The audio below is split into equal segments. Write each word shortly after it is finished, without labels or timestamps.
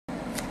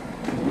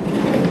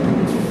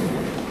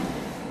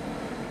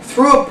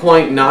Through a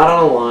point not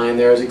on a line,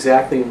 there is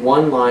exactly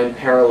one line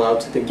parallel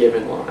to the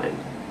given line.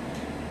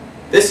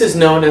 This is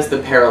known as the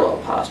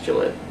parallel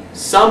postulate.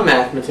 Some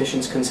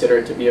mathematicians consider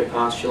it to be a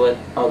postulate,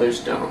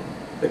 others don't.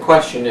 The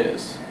question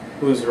is,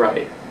 who's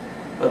right?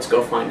 Let's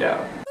go find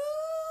out.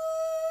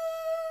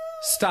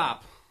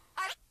 Stop.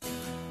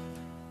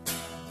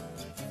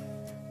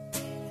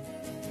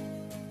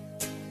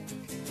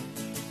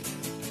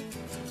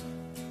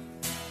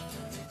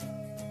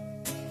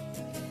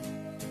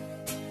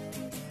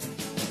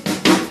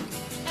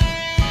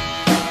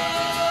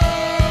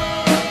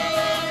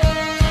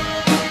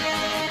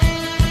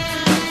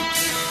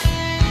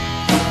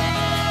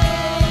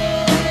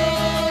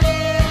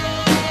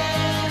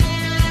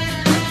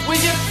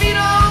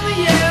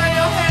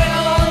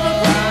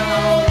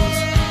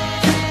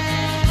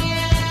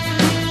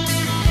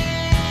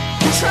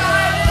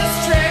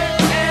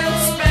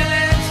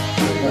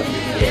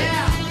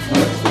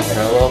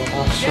 Parallel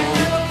postulate?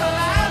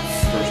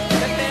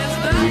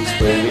 Can you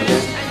explain it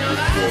again?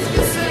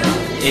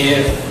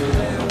 If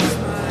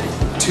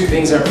two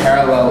things are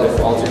parallel, if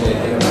alternate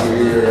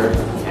interior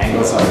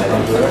angles are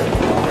perpendicular.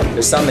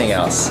 There's something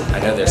else. I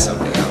know there's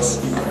something else.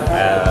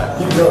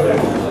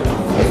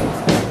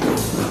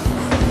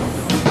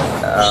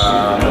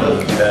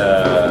 The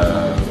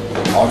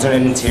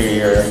alternate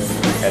interior,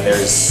 and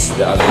there's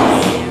the other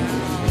name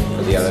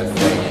for the other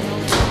thing.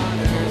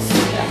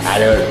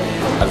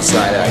 I'm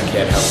sorry that I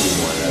can't help you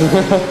more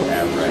than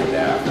I am right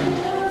now.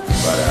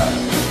 But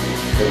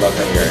good luck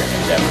on your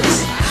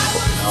endeavors.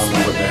 I don't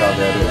know what the hell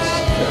that is.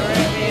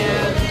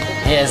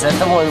 Yeah, is that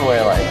the one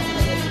where like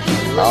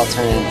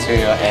alternate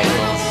interior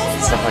angles and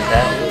stuff like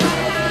that?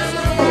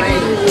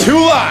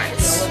 Two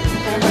lines!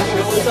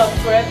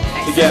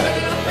 Together.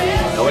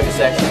 No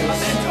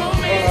intersections.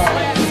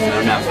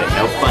 No nothing.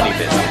 No funny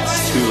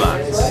business. Two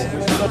lines.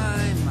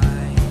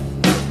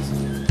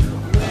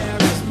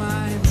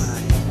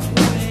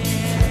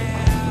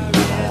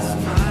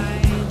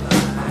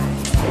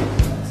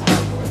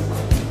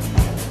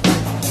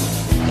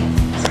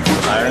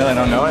 I really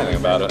don't know anything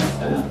about it.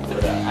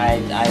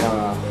 I don't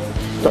know.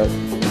 But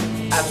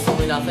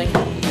Absolutely nothing.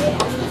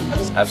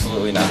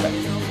 Absolutely nothing.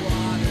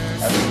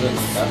 Absolutely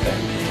nothing.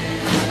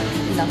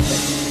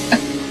 Nothing.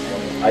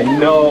 I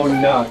know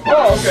nothing.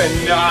 Oh, okay,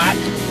 not.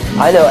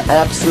 I know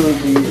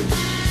absolutely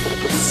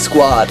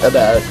squat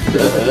about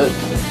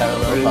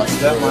parallel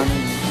postulate.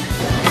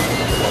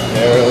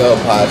 Parallel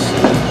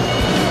postulate.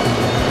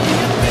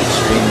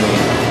 Extremely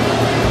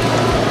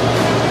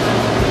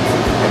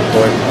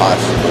important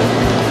postulate.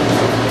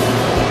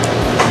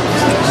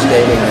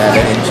 Stating that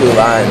any two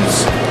lines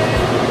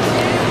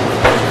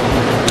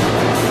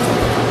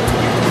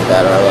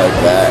that are like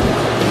that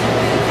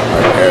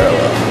are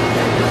parallel.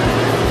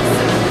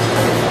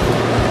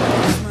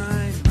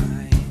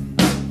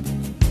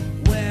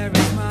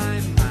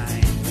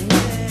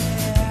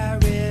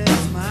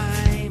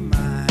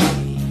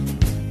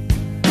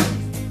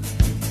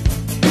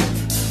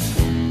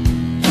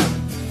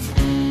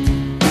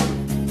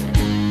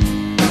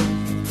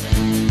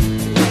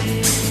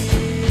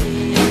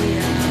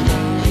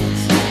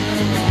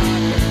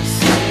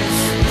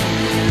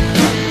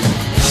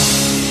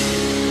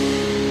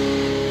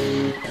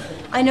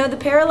 I know the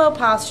parallel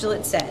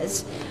postulate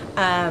says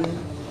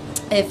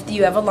if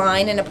you have a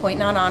line and a point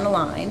not on a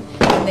line,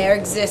 and there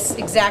exists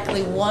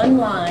exactly one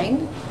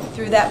line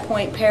through that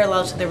point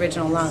parallel to the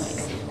original line.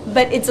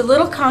 But it's a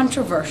little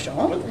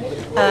controversial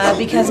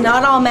because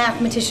not all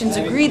mathematicians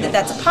agree that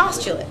that's a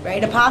postulate,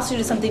 right? A postulate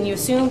is something you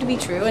assume to be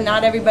true, and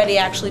not everybody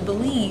actually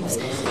believes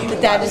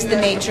that that is the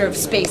nature of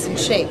space and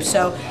shape.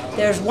 So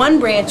there's one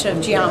branch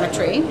of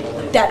geometry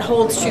that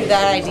holds true to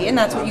that idea, and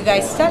that's what you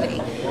guys study.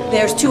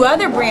 There's two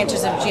other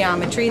branches of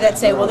geometry that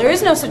say, well, there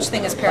is no such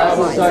thing as parallel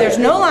lines. There's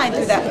no line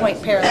through that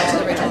point parallel to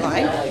the original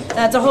line.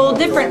 That's a whole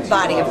different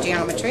body of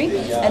geometry.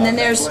 And then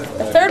there's a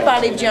third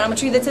body of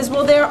geometry that says,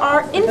 well, there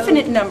are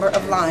infinite number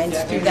of lines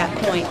through that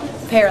point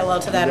parallel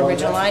to that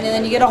original line. And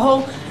then you get a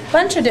whole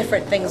bunch of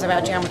different things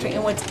about geometry.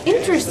 And what's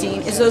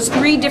interesting is those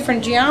three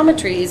different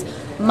geometries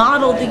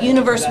model the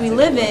universe we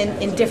live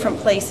in different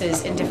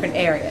places, in different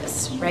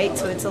areas, right?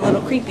 So it's a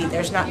little creepy.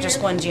 There's not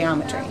just one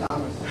geometry.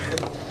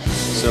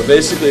 So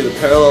basically the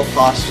parallel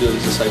postulate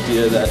is this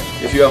idea that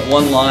if you have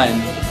one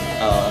line,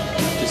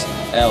 just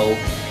L,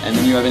 and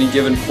then you have any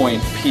given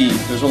point, P,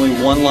 there's only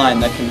one line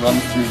that can run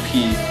through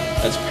P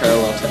that's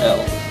parallel to L.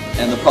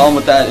 And the problem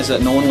with that is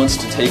that no one wants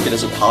to take it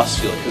as a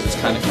postulate because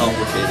it's kind of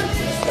complicated.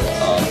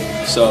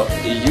 So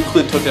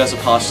Euclid took it as a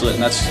postulate,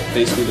 and that's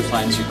basically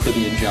defines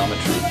Euclidean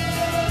geometry.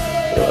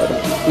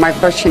 My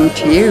question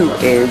to you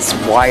is,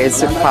 why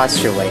is it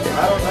postulated?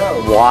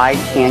 Why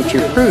can't you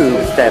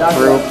prove that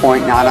through a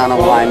point not on a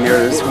line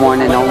there's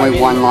one and only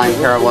one line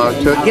parallel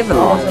to a given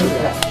line?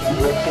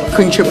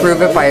 Couldn't you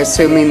prove it by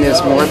assuming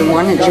there's more than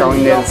one and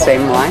showing they're the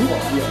same line?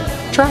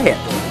 Try it.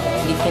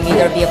 It can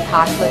either be a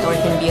postulate or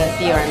it can be a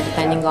theorem,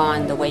 depending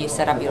on the way you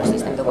set up your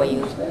system, the way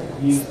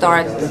you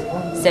start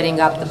setting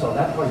up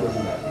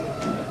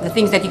the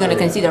things that you're going to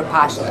consider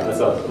postulates.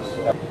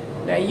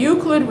 Now,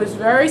 Euclid was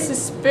very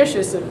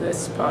suspicious of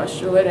this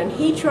postulate, and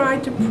he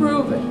tried to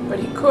prove it, but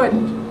he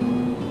couldn't.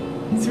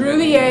 Through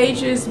the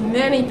ages,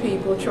 many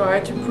people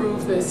tried to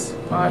prove this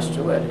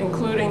postulate,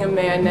 including a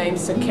man named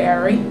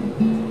Sakari.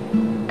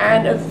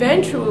 And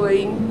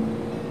eventually,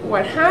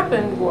 what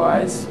happened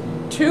was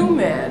two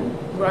men,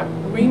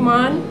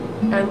 Riemann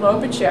and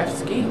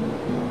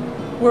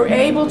Lobachevsky, were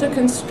able to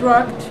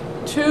construct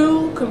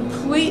two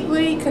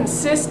completely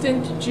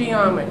consistent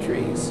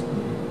geometries,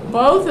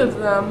 both of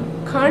them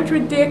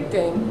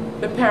contradicting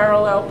the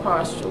parallel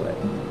postulate.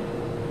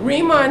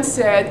 Riemann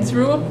said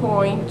through a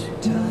point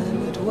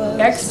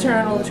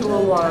external to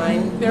a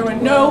line, there were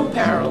no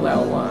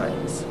parallel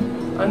lines.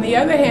 On the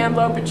other hand,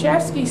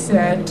 Lobachevsky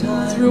said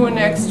through an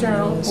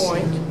external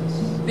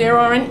point, there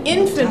are an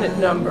infinite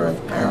number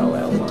of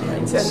parallel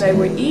lines, and they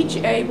were each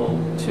able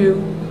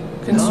to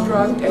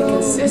construct a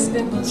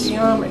consistent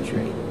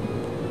geometry.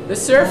 The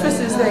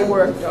surfaces they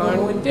worked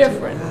on were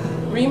different.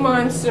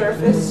 Riemann's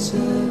surface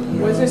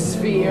was a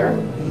sphere,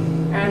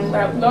 and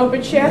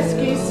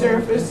Lobachevsky's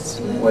surface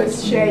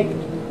was shaped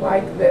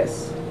like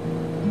this.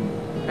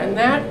 And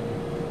that,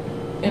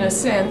 in a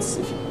sense,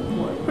 if you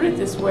want to put it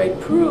this way,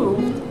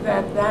 proved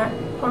that that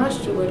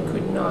postulate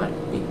could not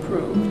be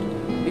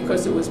proved,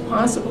 because it was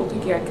possible to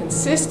get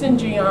consistent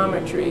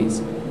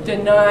geometries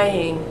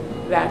denying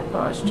that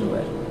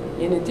postulate,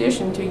 in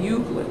addition to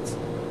Euclid's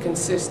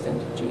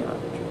consistent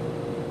geometry.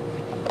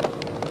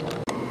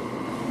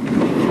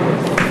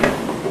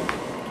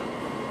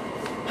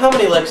 How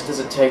many licks does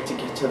it take to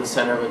get to the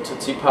center of a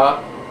Tootsie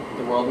Pop?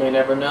 The world may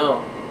never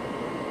know.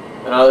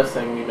 Another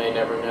thing we may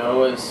never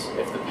know is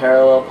if the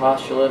parallel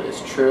postulate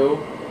is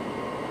true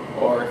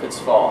or if it's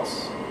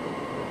false.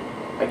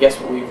 I guess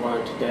what we've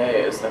learned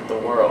today is that the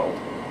world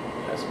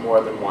has more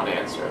than one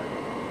answer.